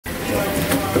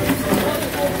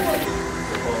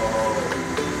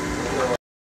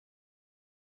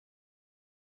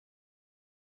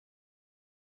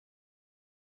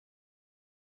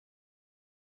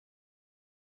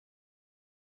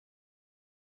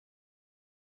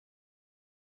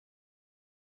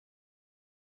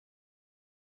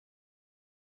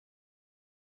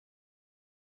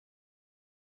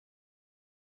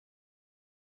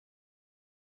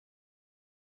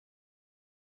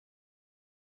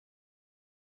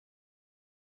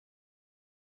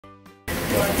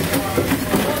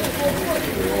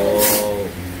Oh,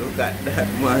 look at that,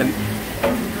 man.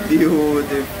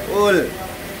 Beautiful.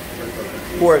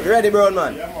 Pork ready, brown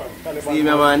man? Yeah, man. See me,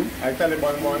 man? I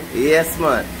Taliban, man. Yes,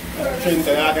 man.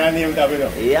 Kingston, I can name that, you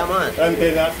know. Yeah, man.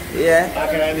 Container. Yeah. I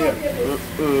can name.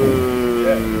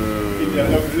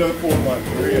 Love pork, man.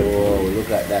 Oh, look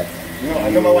at that. No,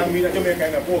 number one meat in Jamaica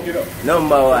in a pork, you know.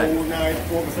 Number one. Oh, nice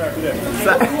pork start to them.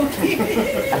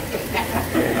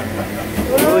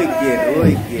 Wicked.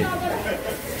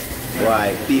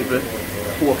 Why, people,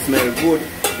 pork smell good.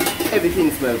 Everything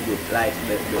smells good. Like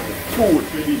the food.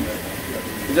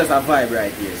 It's just a vibe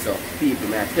right here. So, people,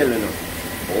 man, I tell you now.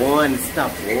 One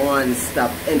stop,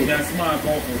 anything. That's small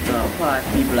comfort. Part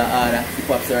people are order. The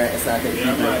pops are started.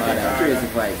 People are order. Crazy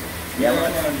vibe. Yeah,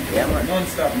 man. Yeah, man.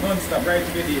 Non-stop, right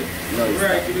to the day.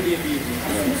 Right to the day, people.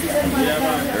 Yeah,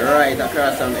 man. Right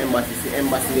across from the embassy. The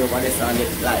embassy over there, and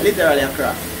like literally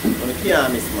across. But you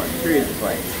can't miss, man. Crazy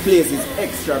vibe. Place is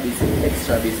extra busy,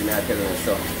 man, I tell you.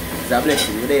 So, it's a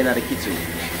blessing. We're there in the kitchen.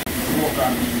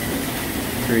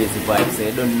 Crazy vibe, so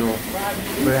you don't know.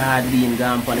 Brad being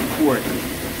gone for the port.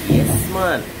 Yes,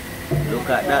 man. Look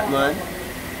at that, man.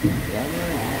 Yeah,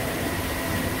 man.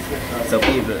 So,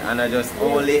 people, and I just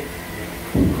only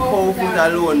how food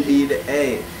alone be the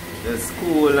the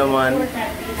school, man.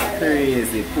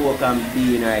 Crazy. Pork and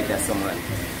bean right there, so, man.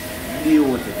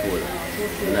 Beautiful.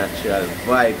 Natural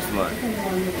vibes, man.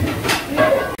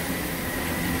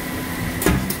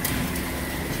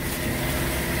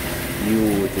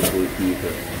 Beautiful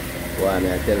people. Boy, I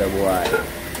tell you, boy.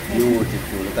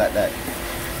 Beautiful. Look at that.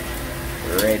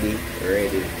 Ready.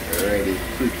 Pretty,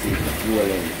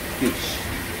 rolling fish.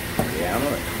 Yeah,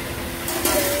 man.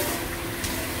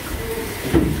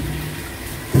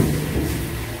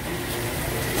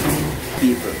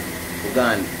 People, we're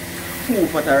gone. 2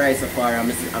 pot of rice so far. I'm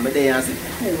there and see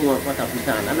 2 more pot of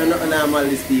putan. I don't know normal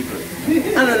these people.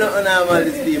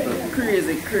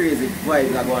 Crazy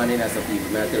vibes are going in as a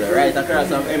people. I tell you, right across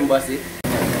from embassy.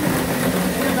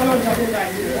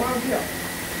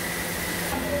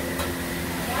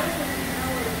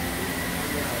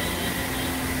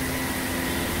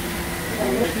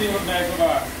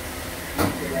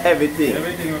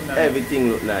 Everything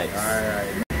look nice. Alright.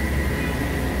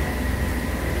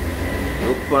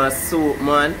 Look for a soup,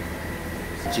 man.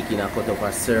 Chicken I cut up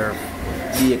and serve.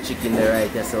 Baked chicken there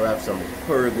right there, so we have some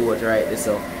curry goat right there,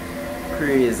 so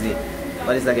crazy.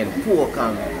 What is again? Pork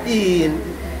and bean.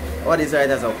 What is right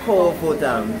there? So cow foot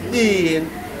and bean.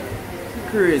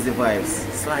 Crazy vibes.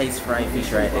 Sliced fried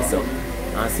fish right there, so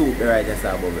and soup there right there,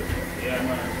 so bubble. Yeah,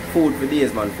 man. Food for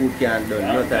days, man. Food can't done.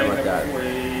 No time at all.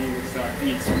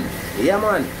 Yeah,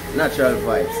 man. Natural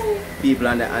vibes. People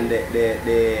and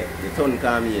the ton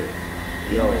Cornmeal.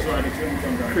 Yo,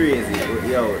 crazy.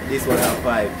 Yo, this was a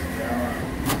vibe.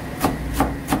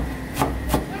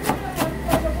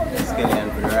 Skeleton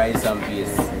for the rice and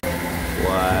peas.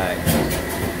 Why?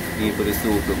 People the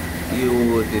soup look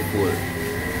beautiful.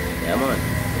 Yeah, man.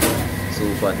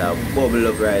 Soup at a bubble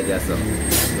up right there, so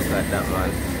look at that,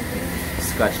 man.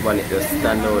 Scotch bonnet just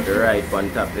stand out right on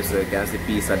top there, so you can see a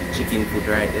piece of the chicken foot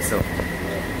right there, so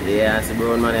yeah, and the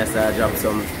brown man has to drop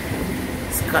some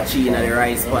scotchy in the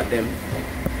rice pot them.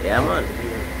 Yeah, man.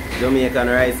 Jamaican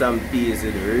rice and peas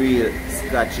with real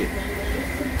scotchy.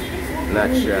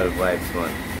 Natural vibes,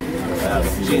 man. We have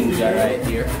ginger right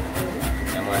here.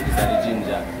 Yeah, man, this is the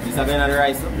ginger. This is going on the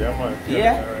rice, so? Yeah, man.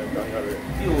 Yeah?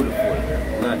 Beautiful.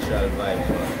 Natural vibes,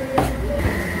 man.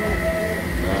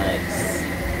 Nice.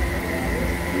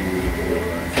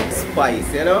 Spice,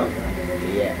 you know?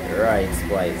 Yeah, right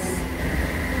spice.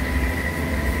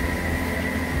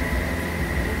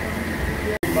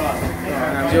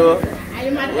 Joe?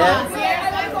 I'm my boss.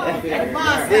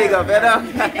 Big up, you know?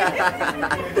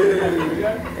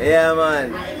 Yeah,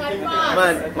 man.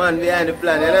 Man behind the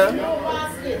plan, you know?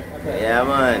 Yeah,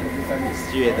 man.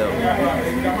 Straight up.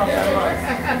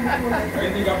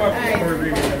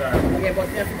 Yeah, but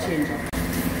you have to change it.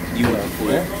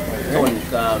 beautiful.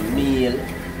 Cornmeal,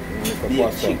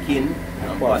 baked chicken,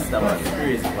 and pasta, man.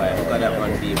 Crazy vibe. Look at that,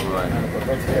 man, people, man.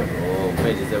 Oh,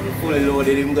 vegetable. Fully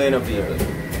loaded, him going up, people.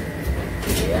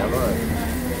 Yeah, man.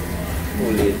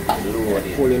 Fully loaded.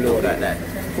 Fully loaded. Look at that.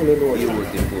 Fully loaded.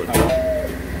 Beautiful.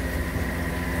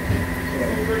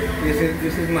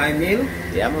 This is my meal.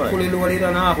 Yeah, man. Fully loaded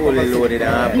and half. Fully loaded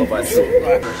and half cup of soup.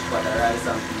 Right. Fresh for the rice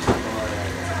and peas.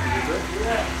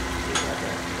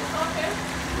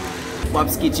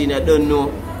 Bob's Kitchen, I don't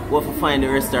know what to find the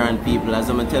restaurant people, as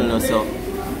I'm telling you so.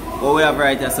 What we have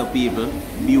right here, so people,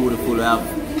 beautiful. We have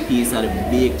a piece of the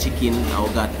baked chicken, and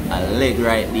we got a leg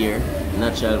right there.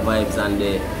 Natural vibes, and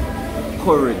the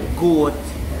curry goat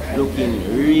looking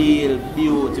real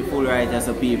beautiful right here,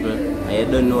 so people. And you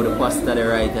don't know the pasta there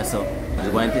right here, so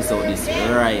we're going to test out this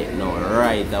right now,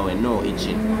 right away, no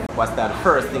itching. Pasta, the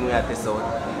first thing we have to test out.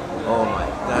 Oh my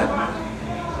god.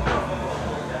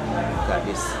 Look at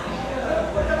this.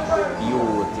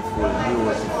 Beautiful,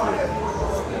 beautiful.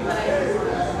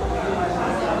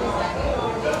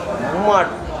 Mad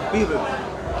people,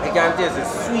 I can taste the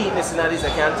sweetness in this. I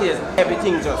can taste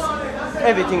everything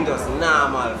just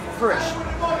normal, fresh,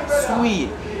 sweet,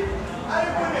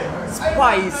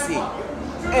 spicy,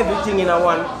 everything in a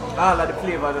one. All of the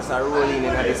flavors just are rolling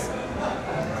in this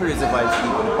crazy vibes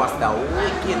people. The pasta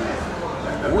wicked.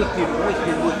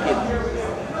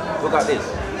 Look at this.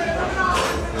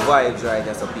 Vibes right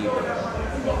there, so people.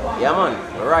 Yeah man,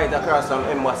 right across from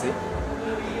Embassy.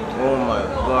 Oh my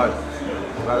god.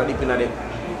 I'm gonna dip in the,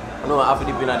 no, I have to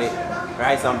dip in the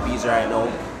rice and peas right now.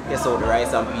 Yes, so the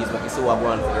rice and peas, but you see what I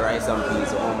want for the rice and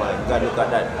peas. Oh my god, look at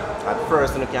that. At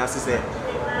first you can see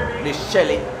this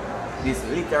shelly, this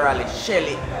literally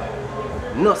shelly.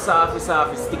 No soft,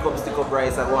 stick up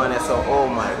rice and go on there. So oh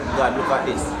my god, look at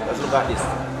this. Let's look at this.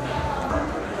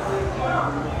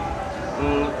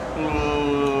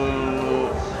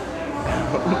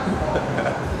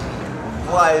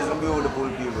 Why is it beautiful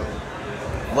people?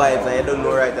 Vibes, I don't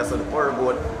know right there, so the power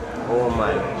boat. Oh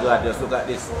my god, just look at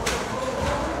this.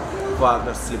 Fog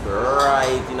just slip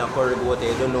right in a curry boat.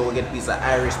 I don't know, we get a piece of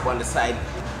Irish on the side.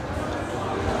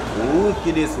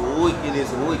 Wickedest. Look at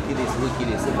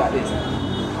this.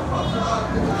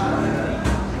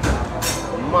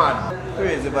 Mad,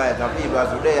 crazy vibes, and people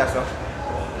are there, so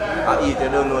I eat, I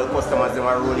don't know, the customers them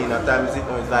are rolling. At times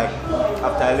it's like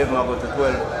after 11 I go to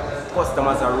 12.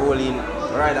 Customers are rolling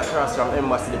right across from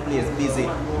Embassy, the place busy.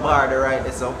 Bar the right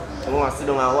there, so you want to sit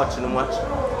down and watch the match.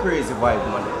 Crazy vibe,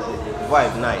 man.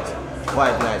 Vibe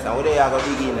nice. And we there go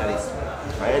begin at this.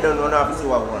 I don't know how to see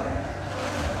what we want.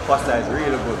 Pasta is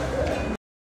really good.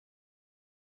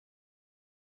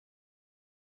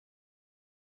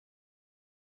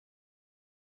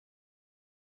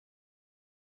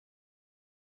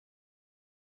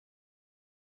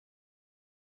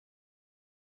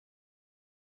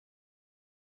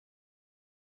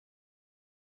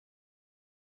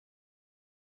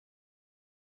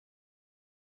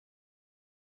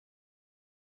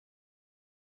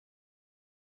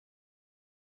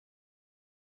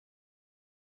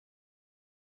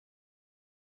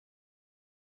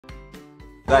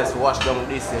 Guys, wash down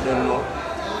this, you don't know.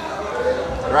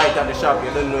 Right at the shop,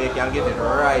 you don't know, you can get it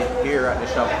right here at the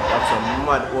shop. That's some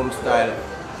mad home style.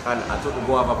 And I took the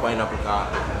guava pineapple car.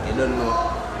 You don't know,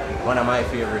 one of my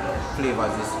favorite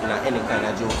flavors is in any kind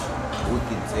of juice.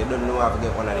 Wicked. So you don't know how to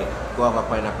get one of the guava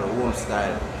pineapple home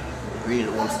style,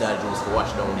 real home style juice to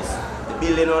wash down this. The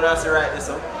building on that's right there,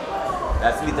 so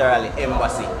that's literally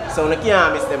Embassy. So you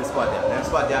can't miss them spot there. Them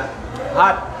spot there,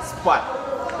 hot spot.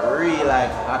 Real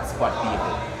life hot spot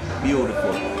people.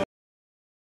 Beautiful.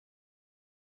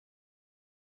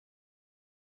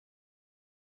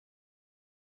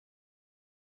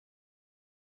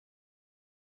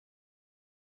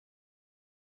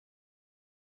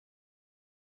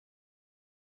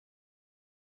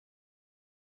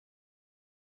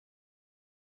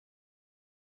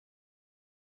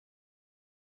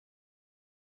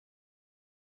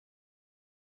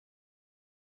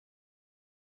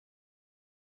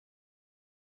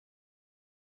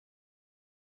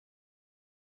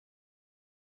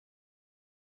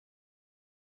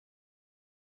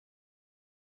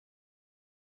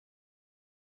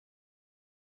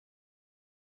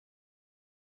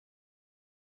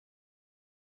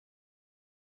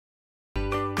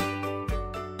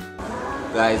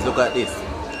 Guys, look at this.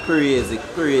 Crazy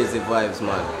vibes,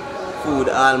 man. Food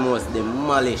almost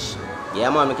demolish. Yeah,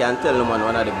 man, I can tell you, man,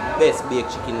 one of the best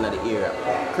baked chicken in the area.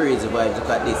 Crazy vibes, look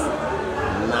at this.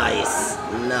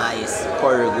 Nice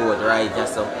curry goat right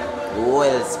just so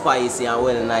well spicy and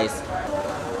well nice.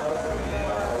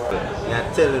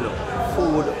 I'm telling you,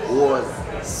 food was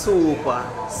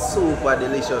super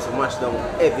delicious. Mashed down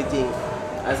everything.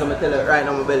 As I'm telling you right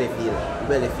now, my belly feel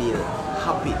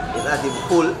happy. It's not even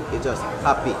full, it's just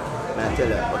happy. I tell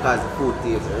you, because the food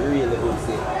tastes really good.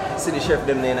 See the chef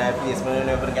them there in our place, but you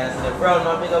never can see the brown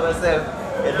man pick up yourself.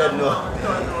 You don't know.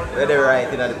 Where they right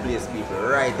in the place, people.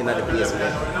 Right in the place,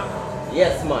 man.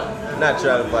 Yes, man.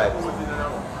 Natural vibes.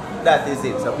 That is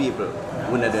it. So people,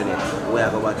 we're not done it. We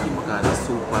are going to keep because the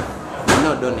soup, man. We're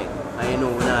not done it. And you know,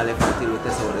 we're not left until we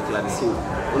test out the soup.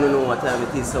 We don't know what time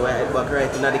it is, so I head back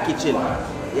right in the kitchen.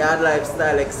 Yard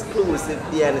lifestyle exclusive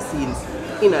behind the scenes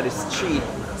in the street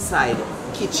side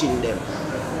kitchen them.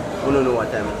 We don't know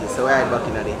what time it is, so I head back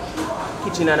in the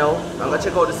kitchen now. I'm going to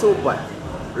check out the soup one.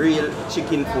 Real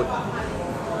chicken foot.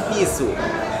 Pea soup.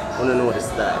 We don't know the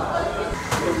style.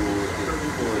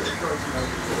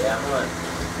 Yeah, man.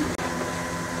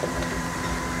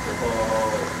 Oh.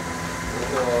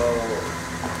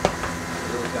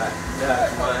 Look at that,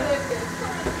 man.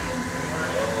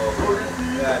 Oh, look at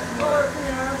that, man.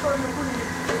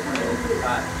 Look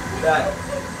at that.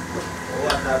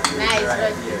 What a beauty nice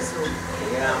right here.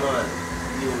 Yeah, man.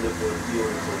 Beautiful,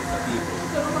 beautiful.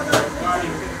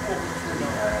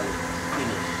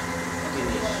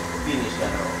 Finish, you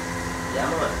know. Yeah,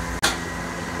 man.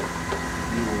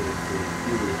 Beautiful,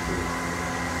 beautiful.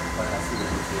 What a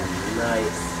beautiful,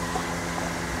 nice.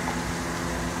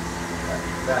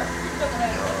 That.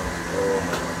 Oh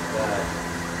my God.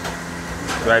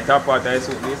 Right top part I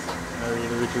soup this.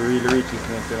 Really rich is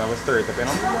next I was stir it up, you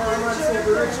know? No, man,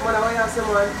 super rich, man. I want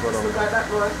some, man. Just look at that,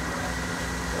 man.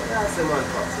 I some, man.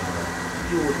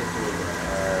 Beautiful,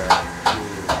 man.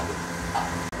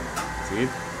 See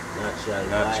it? Natural,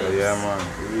 natural, yeah, man.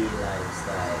 Real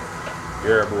lifestyle.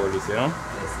 You're about this, you know?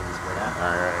 Blessings, brother.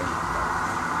 Alright.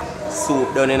 Soup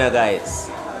done in, guys.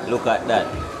 Look at that.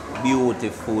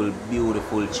 Beautiful,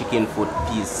 beautiful chicken foot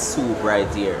piece soup right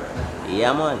here.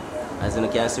 Yeah, man. As you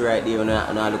can see right there, when you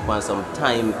look for some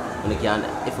time,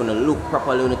 if you look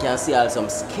properly, you can see all some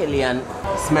scallion.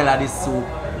 Smell of this soup,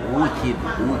 wicked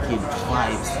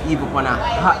vibes. Even on a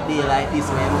hot day like this,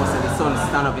 where most of the sun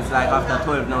stand up, it's like after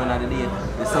 12 now in the day,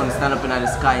 the sun stand up in the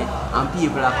sky, and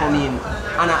people are coming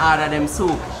and order them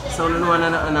soup. So you know,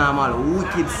 normal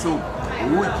wicked soup,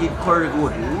 wicked curry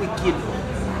goat, wicked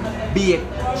baked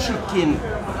chicken,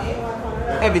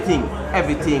 everything,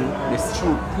 the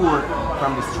stewed pork,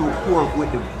 from the stewed pork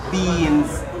with the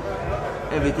beans,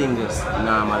 everything just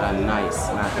normal and nice,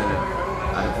 and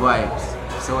the vibes.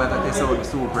 So we're going to test out the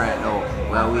soup right now.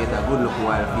 We'll wait a good look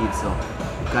while it feeds, so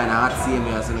it's kind of hot same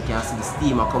here, so you can see the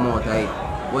steamer come out of it.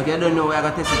 But you don't know, we're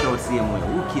going to test it out same way.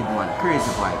 Wicked, man,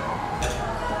 crazy vibe.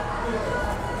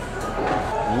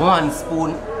 One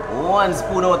spoon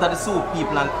out of the soup,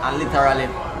 people, and literally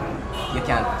you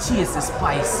can taste the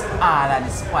spice, all of the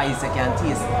spice, you can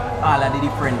taste all of the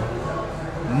different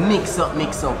mix up,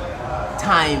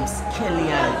 times,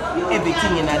 scallion,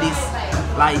 everything in this.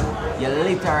 Like, you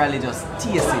literally just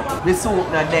taste it. The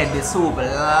soup not dead, the soup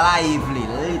lively,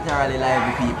 literally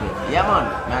lively, people. Yeah, man,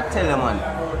 I tell you, man,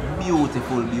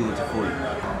 beautiful, beautiful.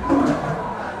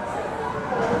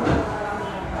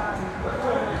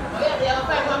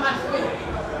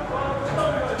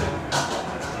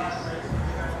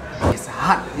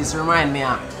 This reminds me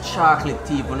of chocolate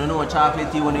tea. When you know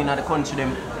chocolate tea when you're in the country,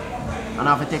 them and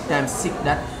have to take time sip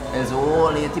that, there's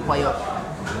all the tip of your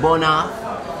bun off.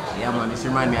 Yeah, man, this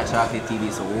reminds me of chocolate tea.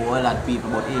 This whole lot of people,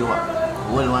 but hey, what?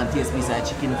 All one taste piece of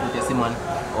chicken foot, you see, man.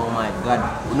 Oh my God,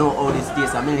 we know how this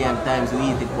tastes a million times we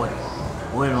eat it, but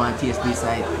all one taste piece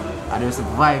of it. And there's the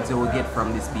vibes that we get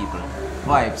from these people.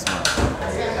 Vibes, man.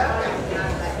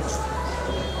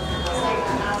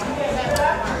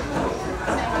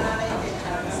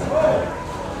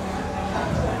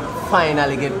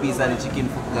 Finally get a piece of the chicken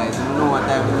foot, guys. You know what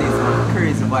type it is, man.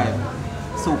 Crazy vibe.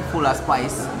 Soup full of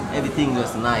spice. Everything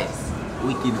just nice.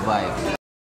 Wicked vibe.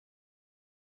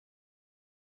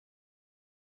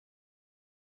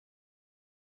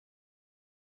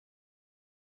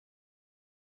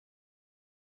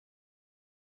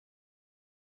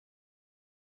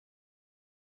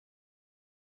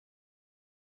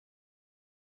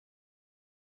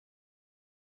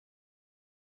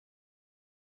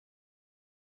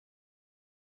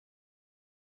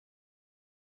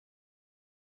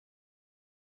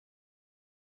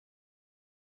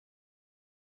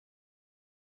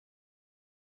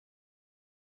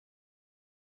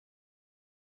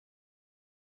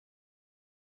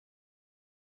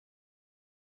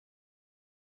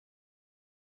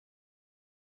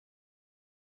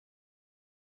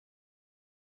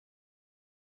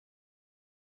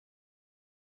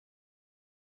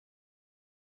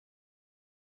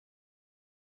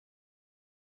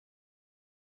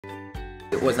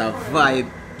 It was a vibe.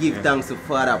 Give thanks to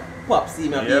Father Pop, see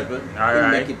my people. All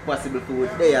right. Make it possible for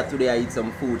there today I eat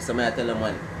some food. So I tell them,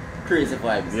 man, Crazy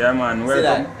vibes. Yeah, man.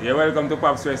 Welcome. You're welcome to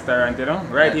Pop's Restaurant, you know?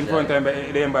 Right in front of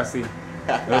the embassy.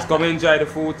 Just come enjoy the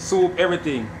food, soup,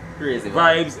 everything. Crazy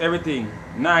vibes, everything.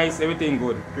 Nice, everything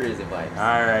good. Crazy vibes.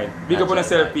 Alright. Big up on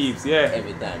yourself, peeps, yeah.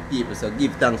 Every time. People, so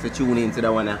give thanks for tuning into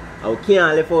that one. I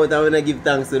can't left out, I want to give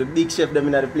thanks to the big chef them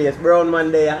in the place. Brown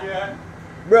man there. Yeah.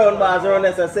 Brown bars around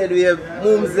us, I said we have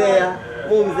mums there.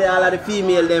 Mums there, all of the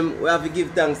female them. We have to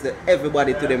give thanks to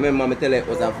everybody to them. Remember, I tell you, it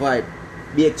was a vibe.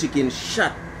 Baked chicken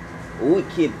shot.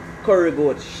 Wicked. Curry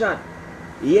goat shot.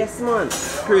 Yes, man.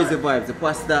 Crazy vibes. The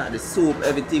pasta, the soup,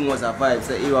 everything was a vibe.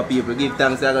 So, here people give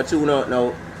thanks. I got tune out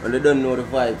now. And they don't know the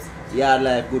vibes. Yard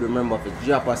life good. Remember to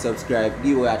drop a subscribe. Give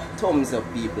you a thumbs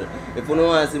up, people. If you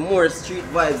want to see more street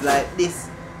vibes like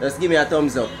this, just give me a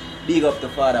thumbs up. Big up to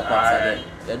Father Pops again.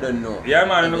 You don't know. Yeah,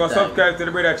 man. You go subscribe to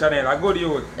the brother channel. A good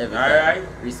youth. Alright?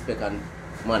 Respect and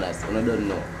manners. You don't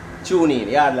know. Tune in.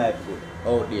 Yard life good.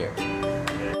 Out there.